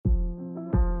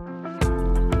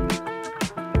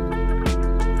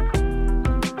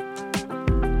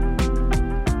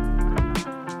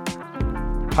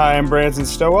Hi, I'm Branson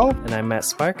Stowell. And I'm Matt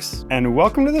Sparks. And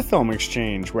welcome to the Film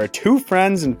Exchange, where two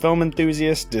friends and film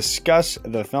enthusiasts discuss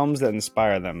the films that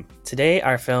inspire them. Today,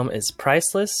 our film is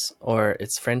Priceless, or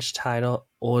its French title,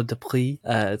 Hors de Prix.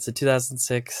 It's a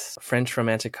 2006 French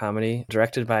romantic comedy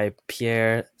directed by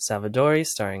Pierre Salvadori,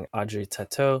 starring Audrey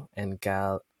Tautou and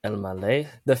Gal Elmaleh.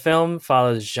 The film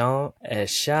follows Jean, a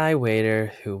shy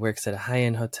waiter who works at a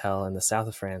high-end hotel in the south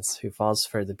of France, who falls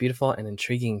for the beautiful and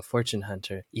intriguing fortune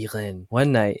hunter Irene.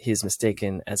 One night, he is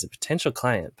mistaken as a potential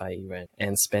client by Irene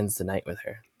and spends the night with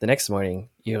her. The next morning,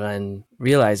 Irene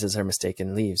realizes her mistake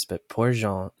and leaves, but poor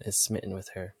Jean is smitten with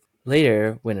her.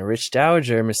 Later, when a rich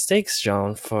dowager mistakes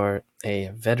Jean for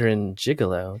a veteran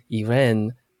gigolo,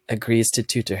 Irene agrees to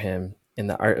tutor him in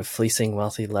the art of fleecing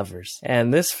wealthy lovers.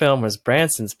 And this film was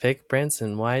Branson's pick.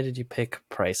 Branson, why did you pick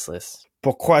Priceless?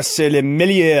 Pourquoi c'est le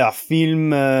meilleur film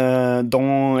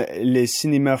dans le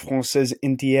cinéma français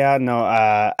entier? No,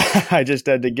 I just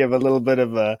had to give a little bit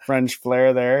of a French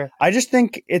flair there. I just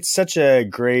think it's such a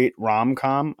great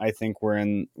rom-com. I think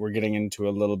we're getting into a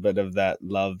little bit of that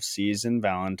love season,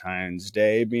 Valentine's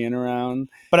Day being around.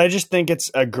 But I just think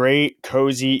it's a great,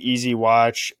 cozy, easy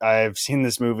watch. I've seen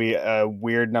this movie a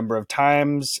weird number of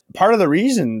times. Part of the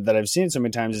reason that I've seen it so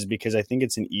many times is because I think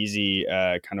it's an easy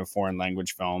kind of foreign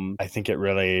language film. I think it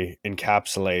really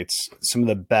encapsulates some of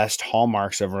the best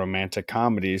hallmarks of romantic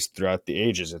comedies throughout the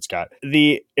ages. It's got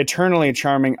the eternally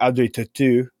charming Audrey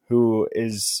Tautou, who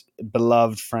is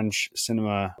beloved French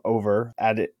cinema over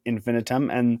ad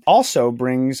infinitum, and also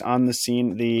brings on the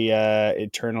scene the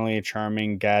eternally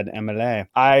charming Gad Elmaleh.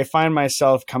 I find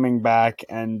myself coming back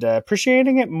and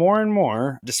appreciating it more and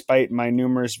more, despite my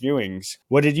numerous viewings.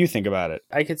 What did you think about it?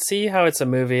 I could see how it's a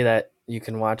movie that you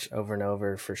can watch over and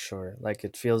over for sure. Like,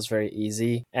 it feels very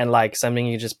easy and like something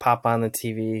you just pop on the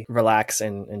TV, relax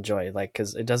and enjoy, like,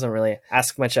 because it doesn't really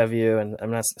ask much of you. And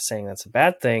I'm not saying that's a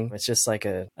bad thing. It's just like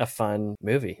a fun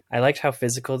movie. I liked how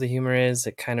physical the humor is.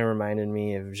 It kind of reminded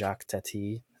me of Jacques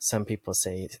Tati. Some people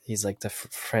say he's like the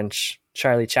French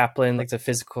Charlie Chaplin, like the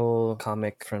physical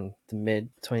comic from the mid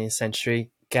 20th century.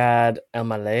 Gad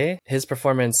Elmaleh, his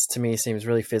performance to me seems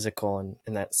really physical and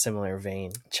in that similar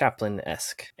vein,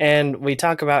 Chaplin-esque. And we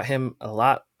talk about him a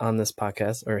lot on this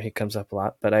podcast, or he comes up a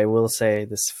lot, but I will say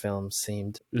this film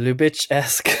seemed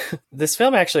Lubitsch-esque. This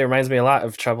film actually reminds me a lot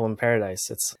of Trouble in Paradise.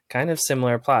 It's kind of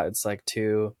similar plot. It's like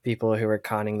two people who are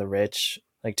conning the rich,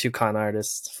 like two con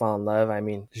artists fall in love. I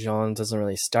mean, Jean doesn't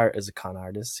really start as a con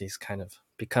artist. He's kind of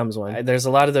becomes one. There's a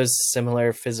lot of those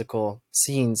similar physical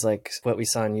scenes like what we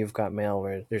saw in You've Got Mail,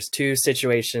 where there's two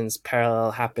situations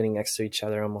parallel happening next to each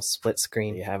other, almost split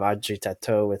screen. You have Audrey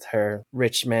Tautou with her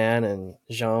rich man and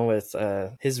Jean with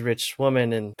his rich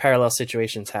woman, and parallel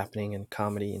situations happening and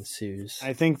comedy ensues.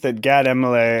 I think that Gad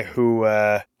Elmaleh, who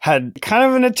had kind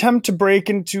of an attempt to break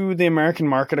into the American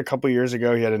market a couple years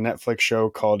ago, he had a Netflix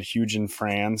show called Huge in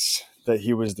France that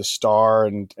he was the star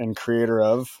and creator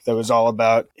of, that was all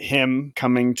about him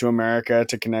coming to America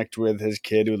to connect with his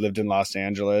kid who lived in Los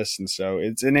Angeles. And so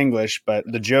it's in English,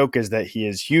 but the joke is that he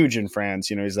is huge in France.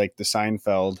 You know, he's like the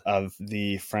Seinfeld of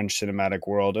the French cinematic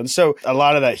world. And so a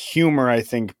lot of that humor, I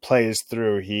think, plays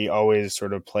through. He always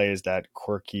sort of plays that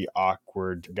quirky,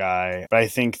 awkward guy. But I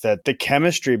think that the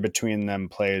chemistry between them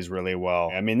plays really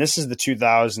well. I mean, this is the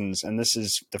 2000s and this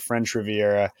is the French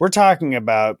Riviera. We're talking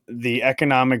about the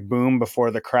economic boom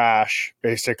before the crash,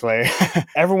 basically.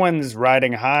 Everyone's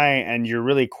riding high and you're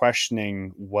really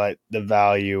questioning what the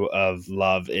value of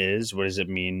love is. What does it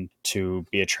mean to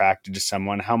be attracted to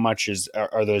someone? How much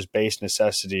are those base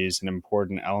necessities an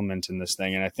important element in this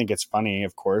thing? And I think it's funny,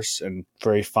 of course, and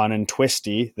very fun and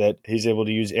twisty that he's able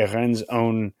to use Irene's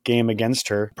own game against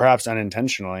her, perhaps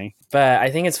unintentionally. But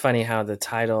I think it's funny how the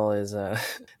title is, the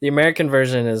American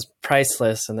version is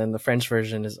Priceless, and then the French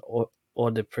version is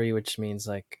Hors de Prix, which means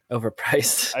like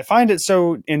overpriced. I find it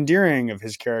so endearing of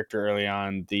his character early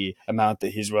on, the amount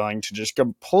that he's willing to just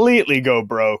completely go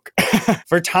broke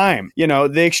for time. You know,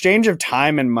 the exchange of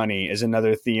time and money is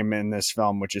another theme in this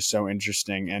film, which is so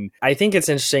interesting. And I think it's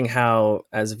interesting how,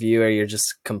 as a viewer, you're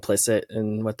just complicit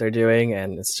in what they're doing,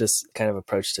 and it's just kind of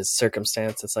approached as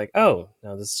circumstance. It's like, oh,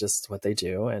 no, this is just what they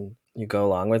do, and you go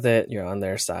along with it. You're on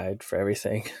their side for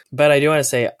everything. But I do want to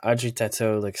say Audrey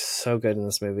Tautou looks so good in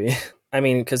this movie. I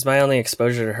mean, because my only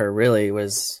exposure to her really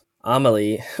was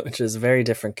Amelie, which is a very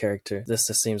different character. This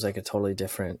just seems like a totally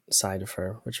different side of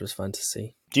her, which was fun to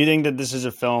see. Do you think that this is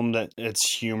a film that its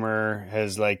humor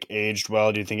has like aged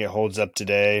well? Do you think it holds up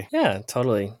today? Yeah,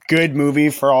 totally. Good movie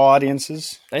for all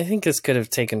audiences? I think this could have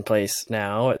taken place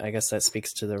now. I guess that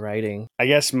speaks to the writing. I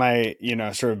guess my,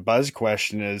 sort of buzz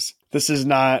question is, this is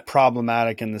not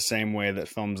problematic in the same way that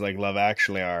films like Love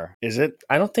Actually are, is it?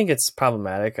 I don't think it's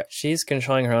problematic. She's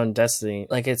controlling her own destiny.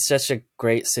 Like, it's such a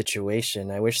great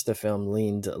situation. I wish the film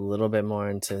leaned a little bit more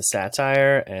into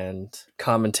satire and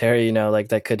commentary, like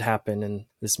that could happen in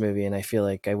this movie. And I feel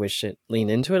like I wish it leaned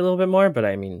into it a little bit more. But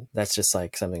I mean, that's just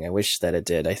like something I wish that it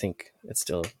did. I think it's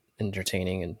still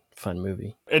entertaining and fun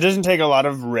movie. It doesn't take a lot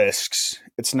of risks.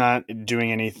 It's not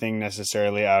doing anything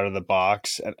necessarily out of the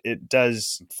box. It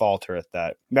does falter at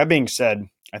that. That being said,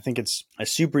 I think it's a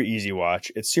super easy watch.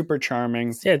 It's super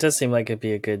charming. Yeah, it does seem like it'd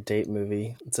be a good date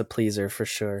movie. It's a pleaser for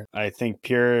sure. I think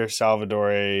Pierre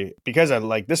Salvadore, because I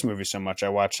like this movie so much, I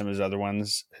watched some of his other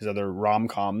ones, his other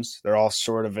rom-coms. They're all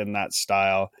sort of in that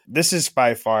style. This is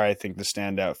by far, I think, the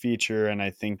standout feature, and I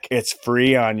think it's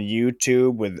free on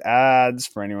YouTube with ads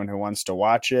for anyone who wants to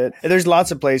watch it. There's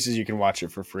lots of places you can watch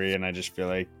it for free, and I just feel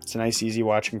like it's a nice, easy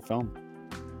watching film.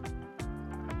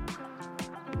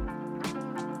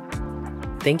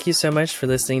 Thank you so much for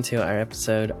listening to our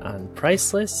episode on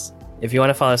Priceless. If you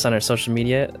want to follow us on our social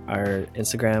media, our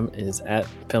Instagram is at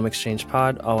Film Exchange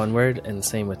Pod, all one word, and the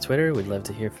same with Twitter. We'd love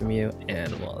to hear from you,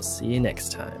 and we'll see you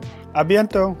next time. A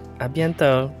biento. A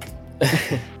biento.